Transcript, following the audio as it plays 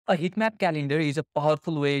A heatmap calendar is a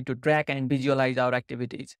powerful way to track and visualize our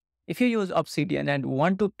activities. If you use Obsidian and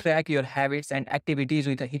want to track your habits and activities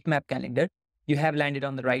with a heatmap calendar, you have landed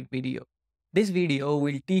on the right video. This video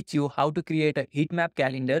will teach you how to create a heatmap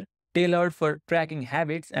calendar tailored for tracking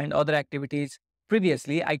habits and other activities.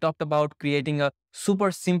 Previously, I talked about creating a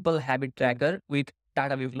super simple habit tracker with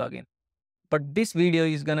DataView plugin. But this video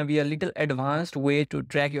is going to be a little advanced way to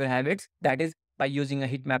track your habits, that is by using a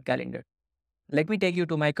heatmap calendar. Let me take you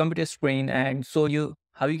to my computer screen and show you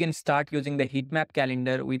how you can start using the heatmap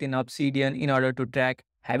calendar within Obsidian in order to track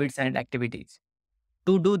habits and activities.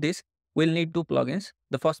 To do this, we'll need two plugins.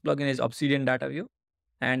 The first plugin is Obsidian Data View,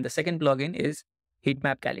 and the second plugin is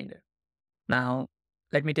Heatmap Calendar. Now,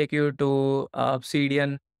 let me take you to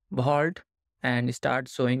Obsidian Vault and start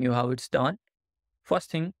showing you how it's done. First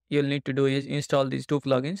thing you'll need to do is install these two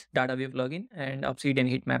plugins, Data View plugin and Obsidian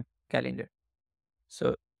Heatmap Calendar.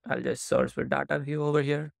 So I'll just search for Data View over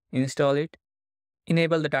here, install it,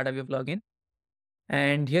 enable the Data View plugin.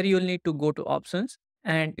 And here you'll need to go to options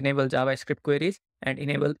and enable JavaScript queries and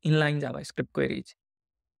enable inline JavaScript queries.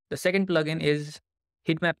 The second plugin is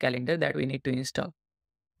Heatmap Calendar that we need to install.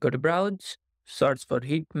 Go to browse, search for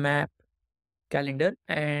Heatmap Calendar,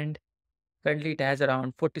 and currently it has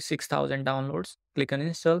around 46,000 downloads. Click on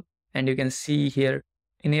install and you can see here,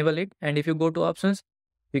 enable it. And if you go to options,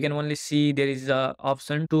 you can only see there is a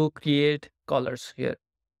option to create colors here.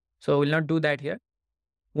 So we'll not do that here.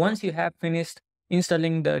 Once you have finished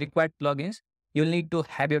installing the required plugins, you'll need to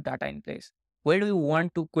have your data in place. Where do you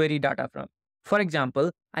want to query data from? For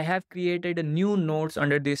example, I have created a new nodes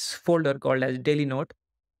under this folder called as daily note.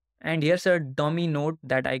 And here's a dummy node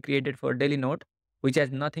that I created for daily note, which has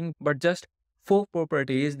nothing but just 4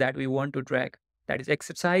 properties that we want to track. That is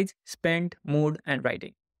exercise, spent, mood, and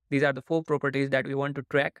writing. These are the 4 properties that we want to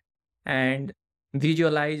track and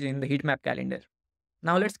visualize in the heatmap calendar.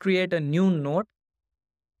 Now let's create a new node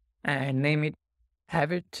and name it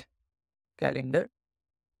habit calendar.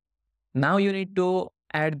 Now you need to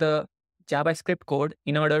add the JavaScript code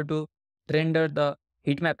in order to render the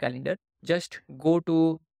heatmap calendar. Just go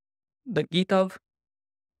to the GitHub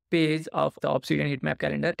page of the Obsidian heatmap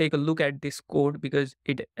calendar. Take a look at this code because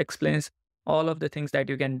it explains all of the things that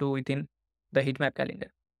you can do within the heatmap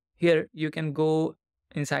calendar. Here you can go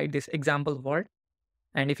inside this example vault,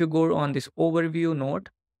 and if you go on this overview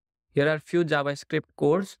node, here are few JavaScript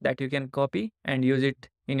codes that you can copy and use it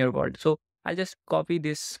in your vault. So I'll just copy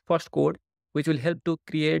this first code, which will help to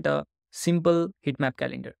create a simple heatmap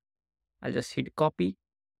calendar. I'll just hit copy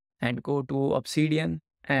and go to Obsidian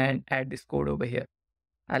and add this code over here.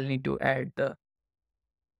 I'll need to add the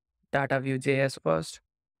data view.js first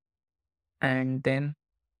and then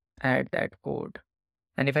add that code.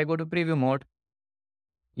 And if I go to preview mode,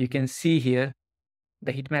 you can see here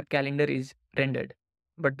the heatmap calendar is rendered,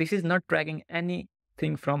 but this is not tracking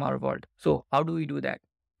anything from our vault. So how do we do that?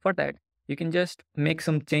 For that, you can just make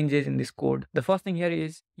some changes in this code. The first thing here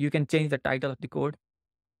is you can change the title of the code,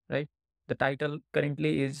 right? The title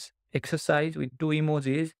currently is exercise with 2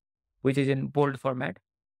 emojis, which is in bold format.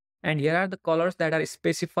 And here are the colors that are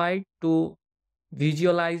specified to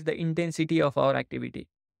visualize the intensity of our activity,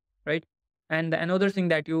 right? And another thing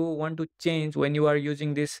that you want to change when you are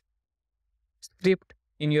using this script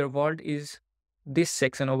in your vault is this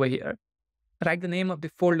section over here. Write the name of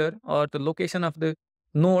the folder or the location of the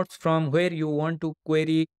nodes from where you want to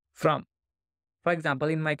query from. For example,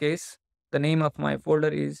 in my case, the name of my folder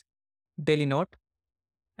is daily note,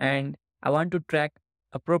 and I want to track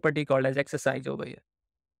a property called as exercise over here,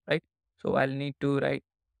 right? So I'll need to write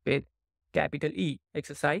with capital E,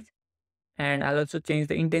 exercise, and I'll also change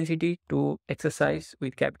the intensity to exercise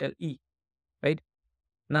with capital E, right?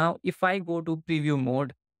 Now, if I go to preview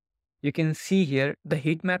mode, you can see here the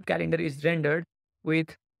heatmap calendar is rendered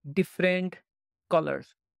with different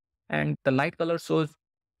colors, and the light color shows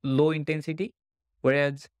low intensity,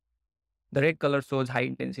 whereas the red color shows high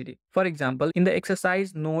intensity. For example, in the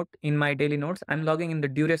exercise note in my daily notes, I'm logging in the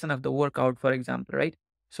duration of the workout, for example, right?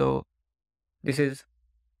 So this is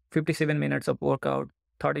 57 minutes of workout,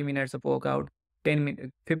 30 minutes of workout,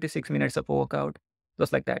 56 minutes of workout,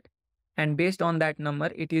 just like that. And based on that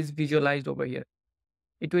number, it is visualized over here.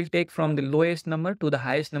 It will take from the lowest number to the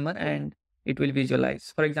highest number and it will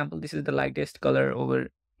visualize. For example, this is the lightest color over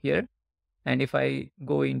here. And if I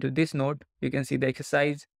go into this node, you can see the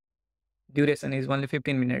exercise duration is only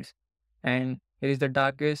 15 minutes. And here is the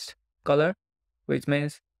darkest color, which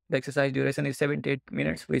means the exercise duration is 78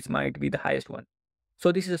 minutes, which might be the highest one.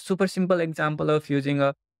 So this is a super simple example of using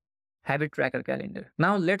a habit tracker calendar.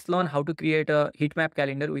 Now let's learn how to create a heatmap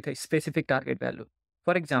calendar with a specific target value.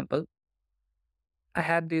 For example, I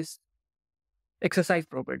have this exercise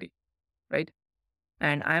property, right?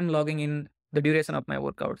 And I'm logging in the duration of my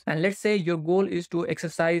workouts. And let's say your goal is to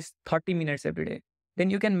exercise 30 minutes every day. Then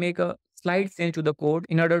you can make a slight change to the code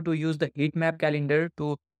in order to use the heat map calendar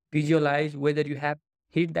to visualize whether you have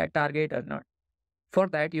hit that target or not. For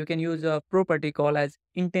that, you can use a property called as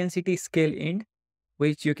intensity scale int,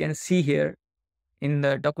 which you can see here in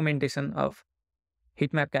the documentation of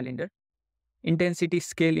heat map calendar. Intensity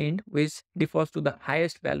scale int, which defaults to the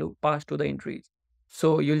highest value passed to the entries.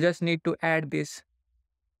 So you'll just need to add this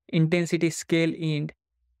intensity scale int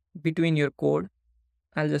between your code.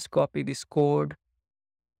 I'll just copy this code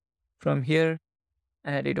from here,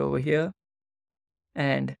 add it over here,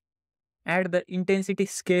 and add the intensity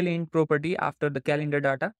scale int property after the calendar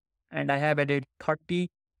data. And I have added 30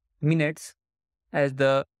 minutes as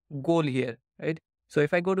the goal here, right? So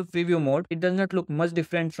if I go to preview mode, it does not look much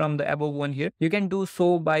different from the above one here. You can do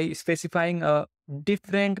so by specifying a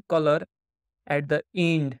different color at the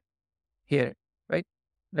end here, right?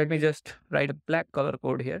 Let me just write a black color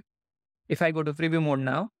code here. If I go to preview mode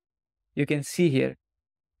now, you can see here,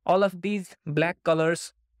 all of these black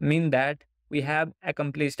colors mean that we have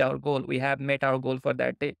accomplished our goal. We have met our goal for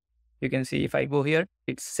that day. You can see if I go here,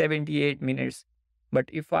 it's 78 minutes. But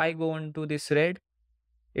if I go into this red,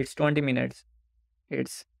 it's 20 minutes.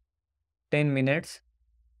 It's 10 minutes.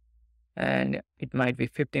 And it might be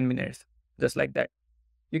 15 minutes, just like that.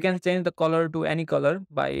 You can change the color to any color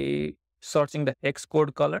by searching the hex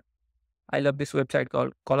code color. I love this website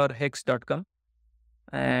called colorhex.com.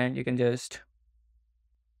 And you can just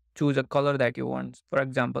choose a color that you want. For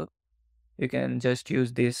example, you can just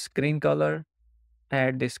use this green color,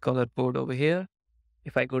 add this color code over here.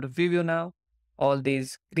 If I go to preview now, all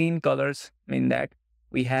these green colors mean that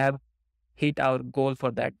we have hit our goal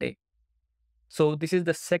for that day. So this is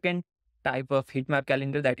the second type of heat map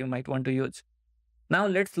calendar that you might want to use. Now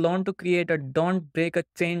let's learn to create a don't break a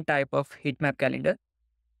chain type of heat map calendar.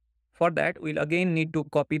 For that, we'll again need to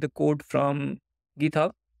copy the code from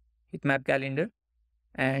GitHub heat map calendar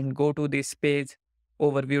and go to this page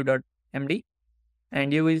overview.md,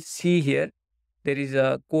 and you will see here there is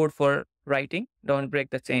a code for writing don't break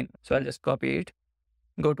the chain. So I'll just copy it,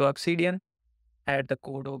 go to Obsidian, add the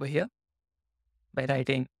code over here by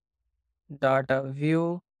writing data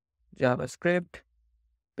view JavaScript,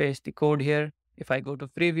 paste the code here. If I go to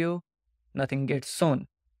preview, nothing gets shown.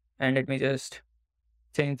 And let me just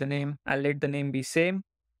change the name. I'll let the name be same.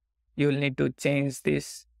 You will need to change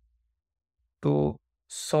this to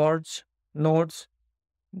source nodes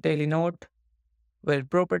daily note, where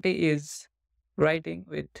property is writing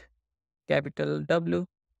with capital W.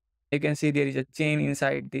 You can see there is a chain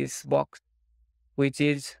inside this box, which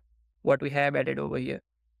is what we have added over here.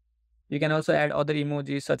 You can also add other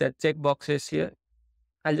emojis such as check boxes here.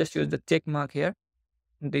 I'll just use the check mark here.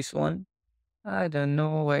 This one, I don't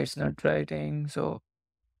know why it's not writing. So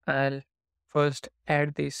I'll first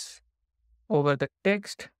add this over the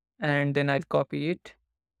text and then I'll copy it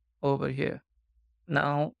over here.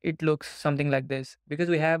 Now it looks something like this. Because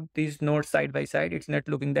we have these nodes side by side, it's not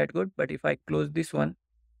looking that good. But if I close this one,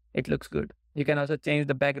 it looks good. You can also change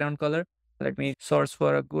the background color. Let me source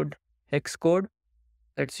for a good hex code.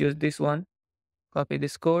 Let's use this one, copy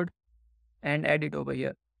this code and add it over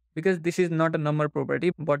here. Because this is not a number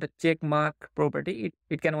property, but a check mark property,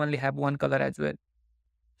 it can only have one color as well.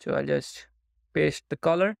 So I'll just paste the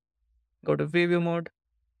color, go to preview mode,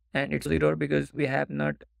 and it's 0 because we have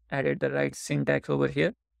not added the right syntax over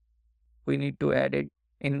here. We need to add it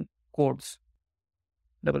in quotes,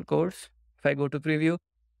 double quotes. If I go to preview,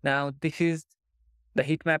 now this is the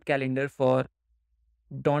heat map calendar for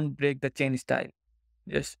don't break the chain style.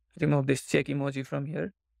 Just remove this check emoji from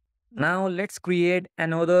here. Now let's create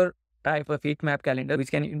another type of heat map calendar which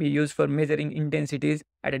can be used for measuring intensities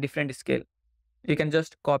at a different scale. You can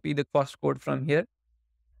just copy the first code from here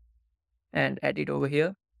and add it over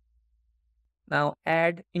here. Now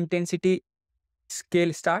add intensity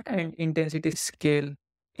scale start and intensity scale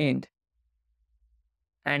end.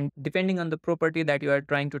 And depending on the property that you are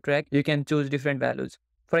trying to track, you can choose different values.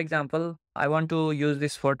 For example, I want to use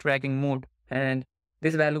this for tracking mood, and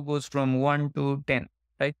this value goes from 1 to 10,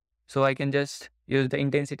 right? So I can just use the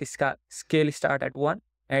intensity scale start at 1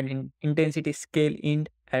 and intensity scale end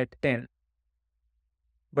at 10.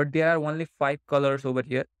 But there are only 5 colors over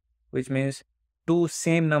here, which means two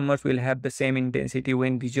same numbers will have the same intensity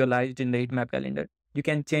when visualized in the heat map calendar. You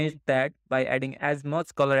can change that by adding as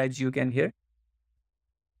much color as you can here.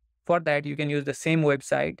 For that, you can use the same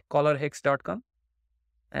website, colorhex.com,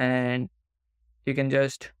 and you can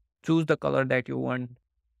just choose the color that you want.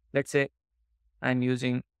 Let's say I'm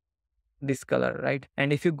using this color, right?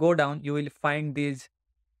 And if you go down, you will find these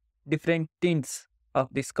different tints of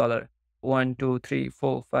this color. 1, 2, 3,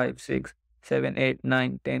 4, 5, 6, 7, 8,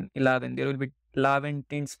 9, 10, 11. There will be 11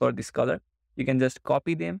 tints for this color. You can just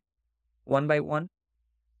copy them one by one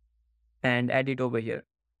and add it over here.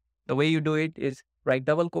 The way you do it is write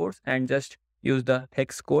double quotes and just use the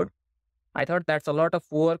hex code. I thought that's a lot of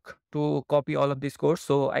work to copy all of these codes,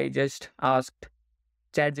 so I just asked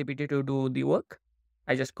ChatGPT to do the work.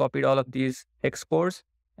 I just copied all of these hex codes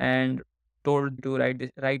and told to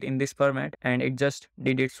write in this format, and it just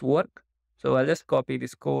did its work. So I'll just copy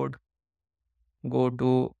this code, go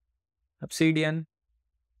to Obsidian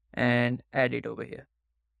and add it over here.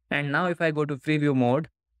 And now if I go to preview mode,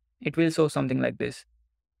 it will show something like this.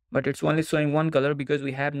 But it's only showing one color because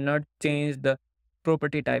we have not changed the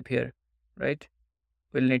property type here, right?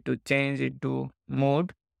 We'll need to change it to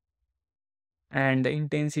mode and the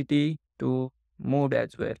intensity to mode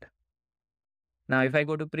as well. Now if I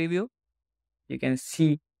go to preview, you can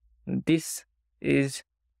see this is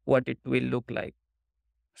what it will look like.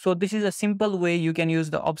 So this is a simple way you can use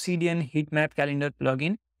the Obsidian Heatmap calendar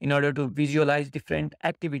plugin in order to visualize different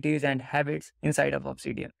activities and habits inside of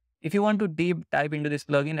Obsidian. If you want to deep dive into this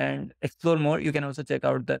plugin and explore more, you can also check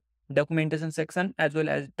out the documentation section as well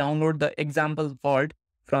as download the example vault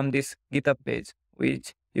from this GitHub page,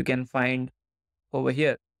 which you can find over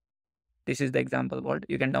here. This is the example vault.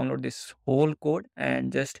 You can download this whole code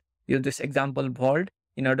and just use this example vault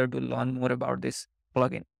in order to learn more about this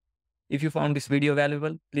plugin. If you found this video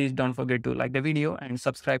valuable, please don't forget to like the video and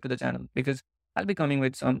subscribe to the channel because I'll be coming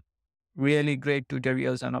with some really great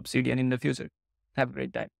tutorials on Obsidian in the future. Have a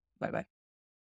great time. Bye bye.